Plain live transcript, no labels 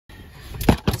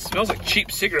smells like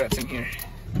cheap cigarettes in here.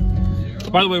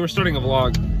 By the way, we're starting a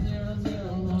vlog.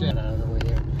 Get out of the way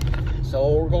there.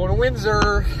 So we're going to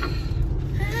Windsor.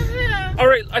 All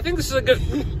right, I think this is a good.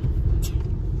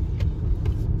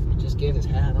 Just get his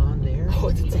hat on there. Oh,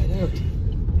 it's inside out.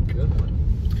 Good one.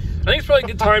 I think it's probably a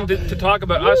good time to talk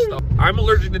about us, though. I'm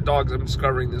allergic to dogs, I'm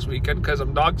discovering this weekend, because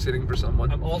I'm dog sitting for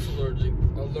someone. I'm also learning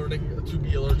to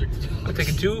be allergic to dogs. I'm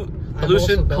taking 2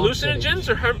 hallucinogens,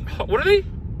 or what are they?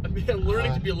 I'm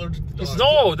learning to be allergic to dogs.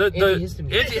 No, the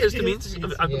antihistamines.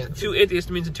 2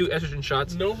 antihistamines and 2 estrogen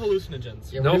shots. No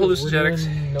hallucinogens. Yeah, no hallucinogenics.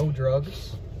 No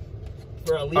drugs.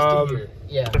 For at least a year.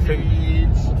 Yeah.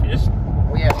 Just,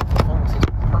 Oh yeah, the phone is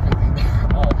perfectly there.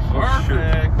 Oh,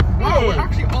 perfect. Wow, we're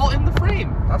actually all in the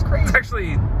frame. That's crazy. it's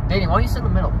actually. Danny, why don't you sit in the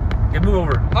middle? Yeah, move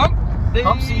over.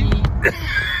 Humpsy.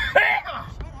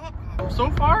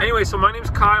 So far? Anyway, so my name's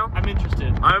Kyle. I'm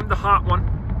interested. I'm the hot one.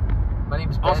 My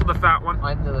name's Ben. Also the fat one.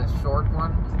 I'm the short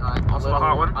one. I'm Also the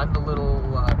hot one. I'm the little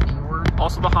B word.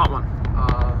 Also the hot one.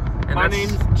 And my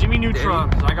name's Jimmy Neutron,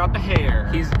 because I got the hair.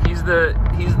 He's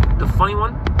the funny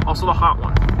one. Also the hot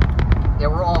one. Yeah,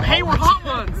 we're all. Hey, we're hot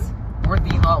ones. We're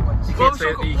the hot ones. You can't say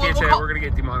it. You can't say it. We're gonna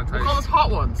get demonetized. We call us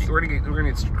hot ones. We're gonna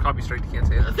get copy strike. You can't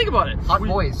say that. Think about it. Hot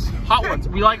boys. Hot ones.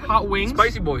 We like hot wings.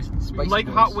 Spicy boys. We like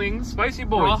hot wings. Spicy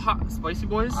We're all boys. hot, spicy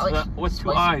boys. I like With 2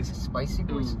 spicy, eyes. Spicy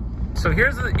boys. So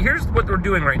here's what we're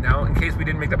doing right now. In case we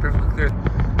didn't make that perfectly clear,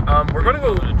 we're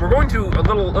going to a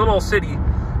little city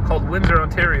called Windsor,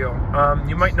 Ontario.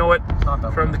 You might know it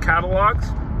from the catalogs.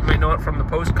 You might know it from the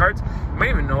postcards. You might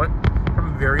even know it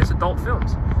from various adult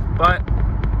films. But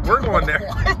we're going there.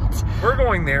 What? We're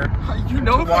going there. You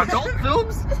know about adult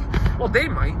films? Well, they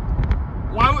might.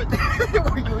 Why would?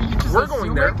 We're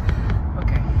going there.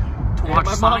 Okay. To watch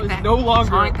my mom is no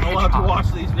longer allowed to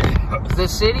watch these videos. The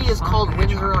city is called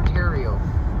Windsor, Ontario.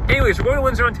 Anyways, we're going to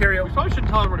Windsor, Ontario. We probably shouldn't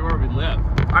tell everybody where we live.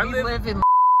 We live in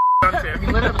Ontario. We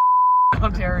live in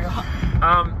Ontario.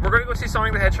 We're going to go see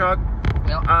Sonic the Hedgehog.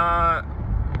 Yep.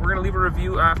 We're going to leave a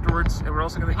review afterwards, and we're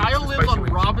also going to eat I some live spicy on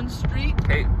wings. Robin Street,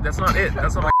 Hey, that's not it.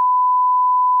 That's not my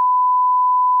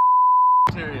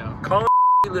Ontario. Colin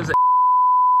lives at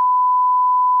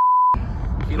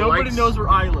Nobody knows where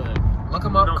I live. Look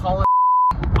him up. No. Call it.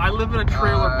 I live in a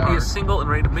trailer He park. is single and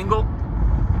ready to mingle,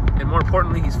 and more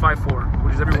importantly, he's 5'4",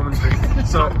 which is every woman's dream.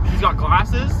 So, He's got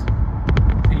glasses.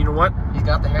 and you know what? He's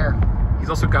got the hair. He's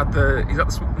also got the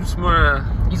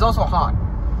He's also hot.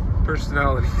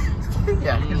 personality.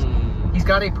 Yeah. He's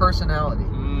got a personality.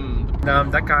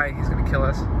 That guy, he's gonna kill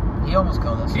us. He almost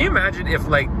killed us. Can you imagine if,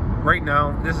 like, right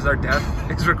now, this is our death,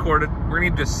 it's recorded, we're gonna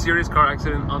get into a serious car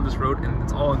accident on this road, and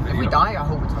it's all in video. If we die, I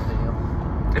hope it's on video.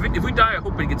 If we die, I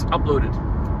hope it gets uploaded.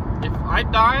 If I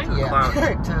die, cloud.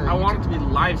 I want it to be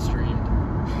live streamed.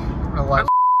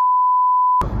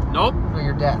 Nope. No,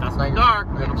 you're dead. That's not dark.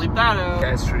 We're gonna bleep that out.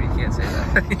 That's true, you can't say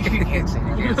that. You can't say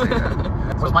that. You can't say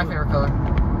that. What's my favorite color?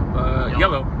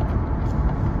 Yellow.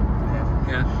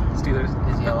 Yeah, Steelers.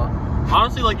 Is yellow.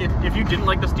 Honestly, like if you didn't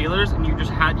like the Steelers and you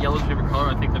just had yellow's favorite color,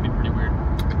 I think that'd be pretty weird.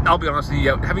 I'll be honest with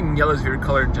you, having yellow as your favorite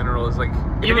color in general is like...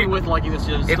 Even with liking the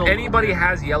Steelers, if anybody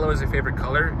has yellow as a favorite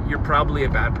color, you're probably a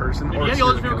bad person. If Or you have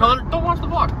yellow's favorite color, don't watch the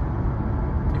vlog.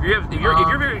 If your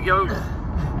favorite yellow...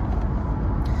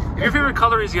 If your favorite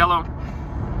color is yellow,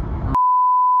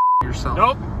 yourself.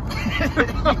 Nope.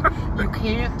 You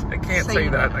can't. I can't say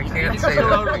that. I can't say Chill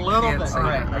that. out a little bit. Say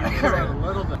that. I can't say A that.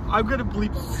 little bit. I'm gonna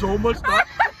bleep so much stuff,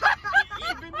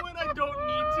 even when I don't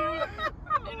need to,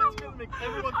 and it's gonna make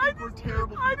everyone think we're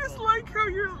terrible people. I just like how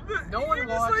you're... No one you're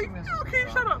just watching like, this. okay,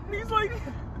 shut up. And he's like,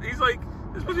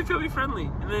 this is supposed to be family friendly.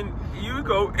 And then you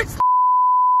go, it's...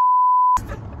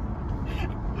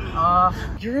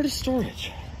 You're at a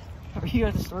storage. Are you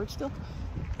at the storage still?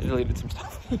 I deleted some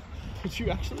stuff. Did you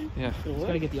actually? Yeah. Just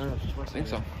gotta get the Arnold Schwarzenegger. I think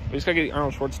so. We just gotta get the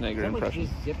Arnold Schwarzenegger impression.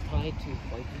 Zip tie to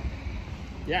like.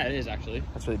 Yeah, it is actually.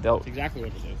 That's really dope. That's exactly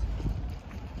what it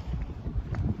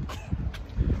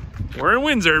is. We're in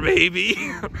Windsor, baby.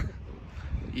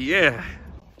 Yeah.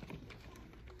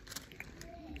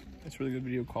 That's really good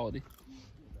video quality.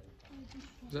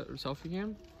 Is that a selfie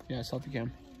cam? Yeah, selfie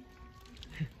cam.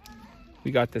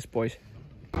 We got this, boys.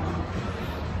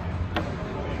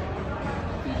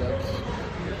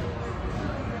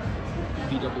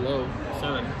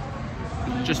 B007.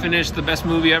 Just finished the best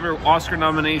movie ever, Oscar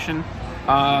nomination.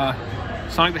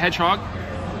 Sonic the Hedgehog.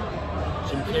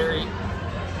 Jim Carrey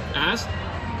as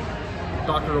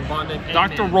Dr. Robotnik.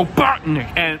 Dr.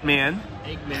 Robotnik, Ant-Man.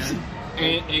 Eggman.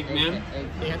 Eggman.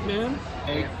 Ant-Man.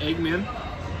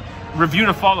 Eggman. Review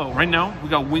to follow. Right now, we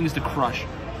got wings to crush.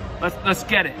 Let's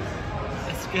get it.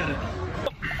 Let's get it.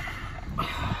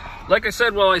 Like I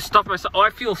said, while I stuff myself. Oh,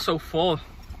 I feel so full.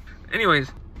 Anyways,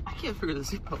 can't figure the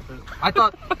seatbelt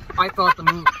out. I thought the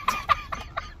movie.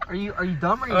 Are you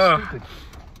dumb or are you stupid?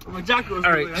 My jacket was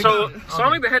all right, so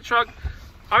Sonic the Hedgehog,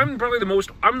 I'm the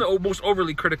most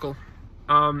overly critical.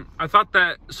 I thought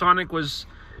that Sonic was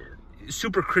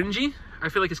super cringy. I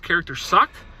feel like his character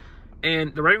sucked,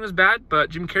 and the writing was bad,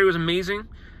 but Jim Carrey was amazing,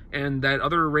 and that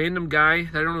other random guy,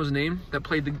 that I don't know his name, that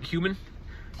played the human,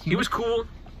 he was cool.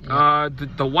 Yeah.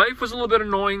 The wife was a little bit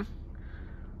annoying,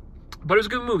 but it was a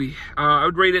good movie. I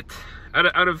would rate it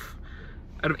out of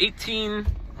 18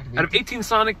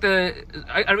 Sonic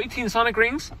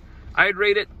rings, I'd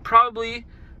rate it probably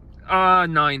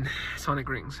 9 Sonic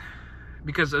rings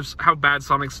because of how bad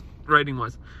Sonic's writing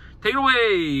was. Take it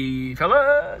away,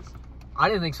 fellas. I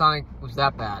didn't think Sonic was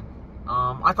that bad.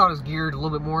 I thought it was geared a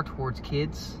little bit more towards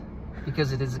kids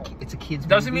because it's a kids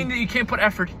Doesn't movie. mean that you can't put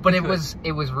effort. But it was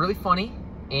really funny,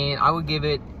 and I would give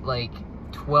it like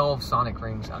 12 Sonic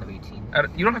rings out of 18.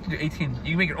 You don't have to do 18.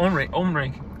 You can make your own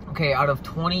ranking. Okay, out of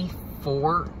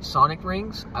 24 Sonic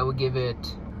rings, I would give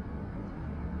it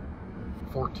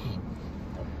 14.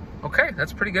 Okay,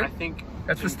 that's pretty good. I think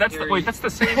that's the same. Yeah, that's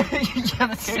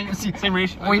the same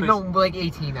ratio. Wait, no, like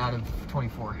 18 out of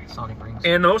 24 Sonic rings.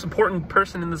 And the most important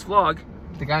person in this vlog,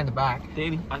 the guy in the back,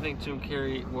 Danny. I think Jim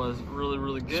Carrey was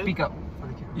really good. Speak up for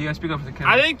the camera. You gotta speak up for the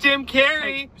camera. I think Jim Carrey.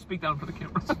 Hey, speak down for the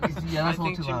camera. Yeah, that's I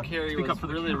think Jim Carrey was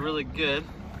really good.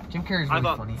 Jim Carrey's really I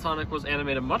thought funny. Sonic was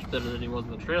animated much better than he was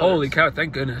in the trailer. Holy cow!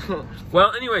 Thank goodness.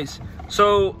 Well, anyways,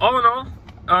 so all in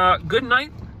all, good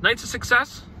night. Night's a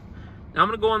success. Now I'm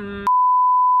gonna go on.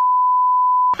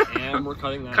 And we're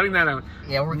cutting that. Cutting that out.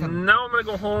 Yeah, we're cutting. Now I'm gonna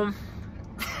go home.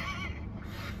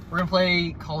 We're gonna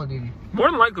play Call of Duty. More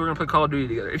than likely, we're gonna play Call of Duty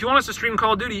together. If you want us to stream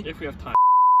Call of Duty, If we have time.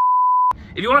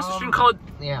 if you want us to stream Call of,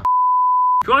 yeah.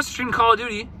 if you want us to stream Call of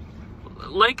Duty,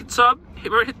 like and sub,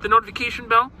 hit the notification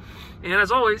bell, and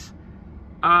as always,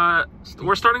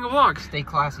 we're starting a vlog. Stay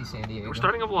classy, San Diego. We're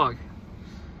starting a vlog.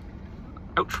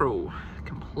 Outro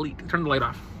complete. Turn the light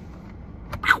off.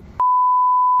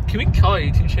 Can we call a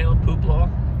YouTube channel Poop Law?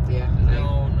 Yeah.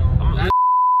 No.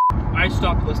 I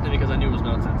stopped listening because I knew it was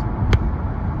nonsense.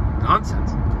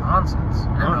 Nonsense. Nonsense.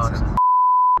 Nonsense.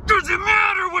 Doesn't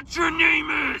matter what your name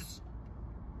is.